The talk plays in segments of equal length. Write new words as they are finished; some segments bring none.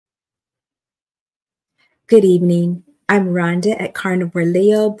Good evening. I'm Rhonda at Carnivore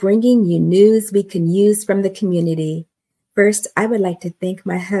Leo, bringing you news we can use from the community. First, I would like to thank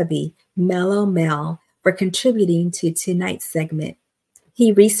my hubby, Mellow Mel, for contributing to tonight's segment.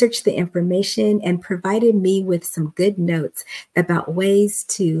 He researched the information and provided me with some good notes about ways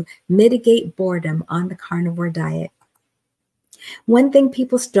to mitigate boredom on the carnivore diet. One thing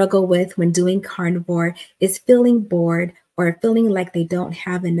people struggle with when doing carnivore is feeling bored or feeling like they don't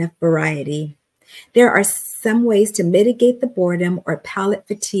have enough variety. There are some ways to mitigate the boredom or palate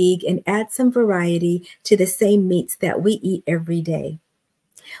fatigue and add some variety to the same meats that we eat every day.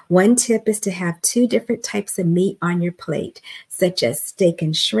 One tip is to have 2 different types of meat on your plate, such as steak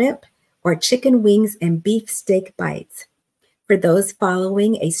and shrimp, or chicken wings and beef steak bites. For those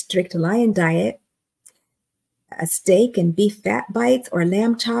following a strict lion diet, a steak and beef fat bites or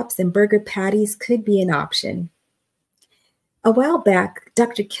lamb chops and burger patties could be an option. A while back,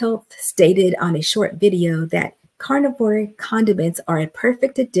 Dr. Kilth stated on a short video that carnivore condiments are a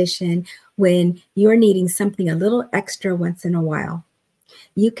perfect addition when you're needing something a little extra once in a while.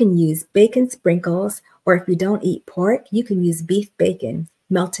 You can use bacon sprinkles, or if you don't eat pork, you can use beef bacon,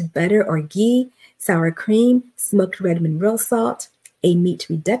 melted butter or ghee, sour cream, smoked red mineral salt, a meat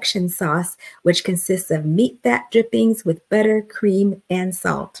reduction sauce, which consists of meat fat drippings with butter, cream, and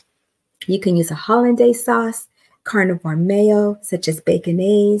salt. You can use a hollandaise sauce, carnivore mayo, such as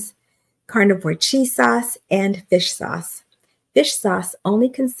baconaise, carnivore cheese sauce, and fish sauce. Fish sauce only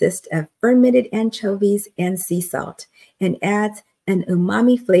consists of fermented anchovies and sea salt and adds an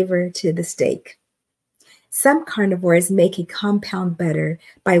umami flavor to the steak. Some carnivores make a compound butter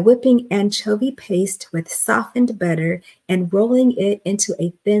by whipping anchovy paste with softened butter and rolling it into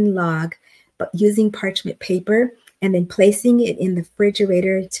a thin log, but using parchment paper, and then placing it in the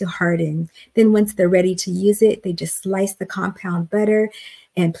refrigerator to harden. Then once they're ready to use it, they just slice the compound butter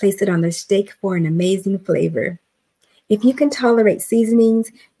and place it on their steak for an amazing flavor. If you can tolerate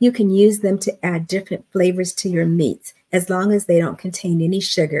seasonings, you can use them to add different flavors to your meats, as long as they don't contain any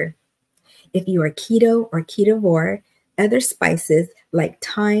sugar. If you are keto or ketovore, other spices like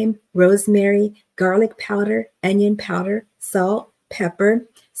thyme, rosemary, garlic powder, onion powder, salt, pepper,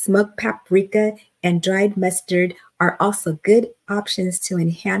 smoked paprika, and dried mustard are also good options to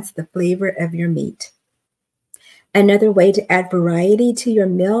enhance the flavor of your meat. Another way to add variety to your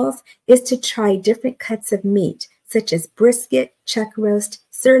meals is to try different cuts of meat, such as brisket, chuck roast,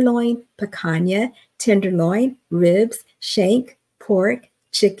 sirloin, picanha, tenderloin, ribs, shank, pork,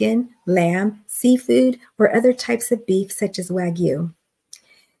 chicken, lamb, seafood, or other types of beef such as Wagyu.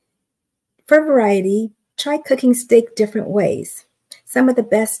 For variety, try cooking steak different ways. Some of the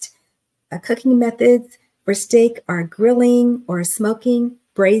best cooking methods for steak are grilling or smoking,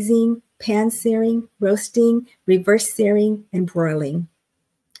 braising, pan-searing, roasting, reverse searing, and broiling.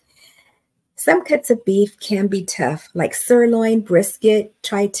 Some cuts of beef can be tough, like sirloin, brisket,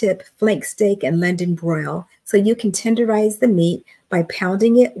 tri-tip, flank steak, and London broil, so you can tenderize the meat by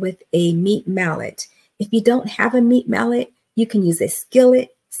pounding it with a meat mallet. If you don't have a meat mallet, you can use a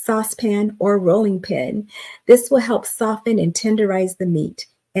skillet, saucepan, or rolling pin. This will help soften and tenderize the meat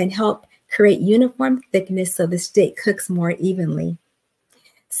and help create uniform thickness so the steak cooks more evenly.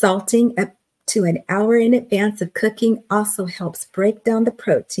 Salting up to an hour in advance of cooking also helps break down the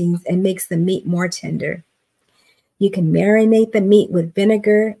proteins and makes the meat more tender. You can marinate the meat with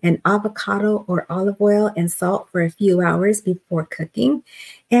vinegar and avocado or olive oil and salt for a few hours before cooking.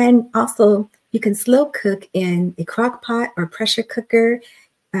 And also, you can slow cook in a crock pot or pressure cooker,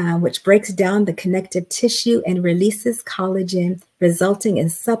 which breaks down the connective tissue and releases collagen, resulting in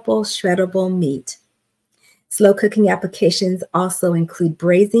supple, shreddable meat. Slow cooking applications also include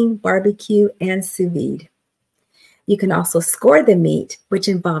braising, barbecue, and sous vide. You can also score the meat, which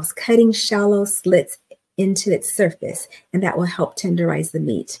involves cutting shallow slits into its surface, and that will help tenderize the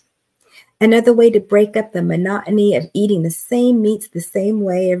meat. Another way to break up the monotony of eating the same meats the same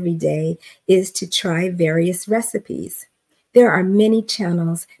way every day is to try various recipes. There are many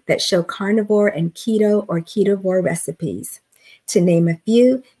channels that show carnivore and keto or ketovore recipes. To name a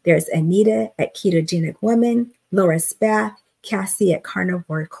few, there's Anita at Ketogenic Woman, Laura Spath, Cassie at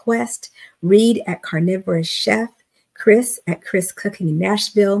Carnivore Quest, Reed at Carnivore Chef, Chris at Chris Cooking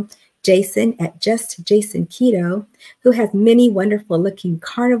Nashville, Jason at Just Jason Keto, who has many wonderful looking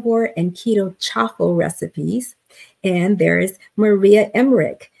carnivore and keto chaffle recipes. And there's Maria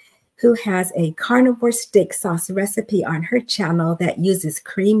Emmerich, who has a carnivore steak sauce recipe on her channel that uses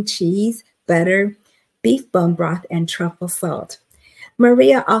cream cheese, butter, beef bone broth, and truffle salt.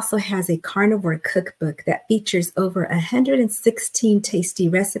 Maria also has a carnivore cookbook that features over 116 tasty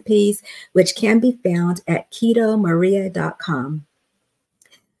recipes, which can be found at ketomaria.com.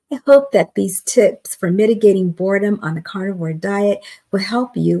 I hope that these tips for mitigating boredom on the carnivore diet will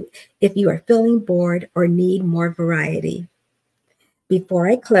help you if you are feeling bored or need more variety. Before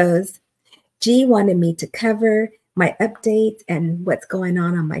I close, G wanted me to cover my updates and what's going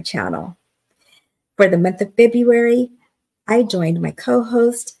on my channel. For the month of February, I joined my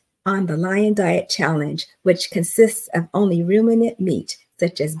co-host on the Lion Diet Challenge, which consists of only ruminant meat,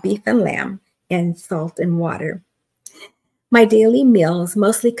 such as beef and lamb, and salt and water. My daily meals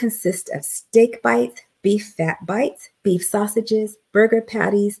mostly consist of steak bites, beef fat bites, beef sausages, burger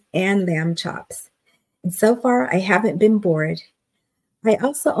patties, and lamb chops. And so far, I haven't been bored. I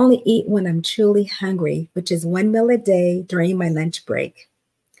also only eat when I'm truly hungry, which is 1 meal a day during my lunch break.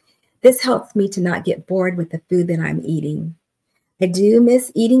 This helps me to not get bored with the food that I'm eating. I do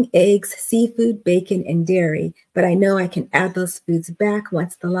miss eating eggs, seafood, bacon, and dairy, but I know I can add those foods back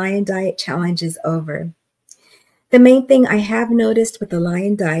once the Lion Diet Challenge is over. The main thing I have noticed with the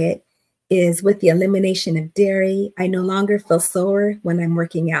Lion Diet is with the elimination of dairy, I no longer feel sore when I'm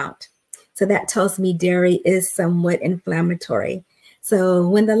working out. So that tells me dairy is somewhat inflammatory. So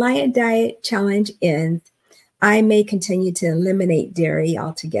when the Lion Diet Challenge ends, I may continue to eliminate dairy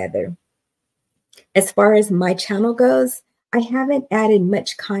altogether. As far as my channel goes, I haven't added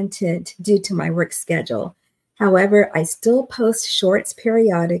much content due to my work schedule. However, I still post shorts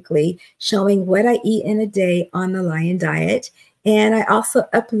periodically showing what I eat in a day on the Lion Diet, and I also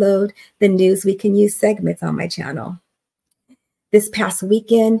upload the News We Can Use segments on my channel. This past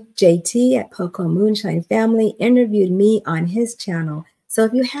weekend, JT at Poco Moonshine Family interviewed me on his channel. So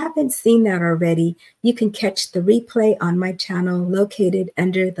if you haven't seen that already, you can catch the replay on my channel located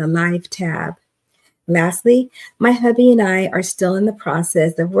under the Live tab. Lastly, my hubby and I are still in the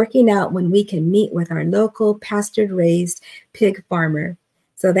process of working out when we can meet with our local pastured-raised pig farmer.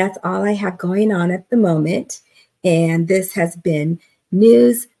 So that's all I have going on at the moment. And this has been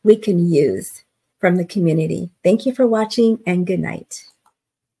News We Can Use from the community. Thank you for watching and good night.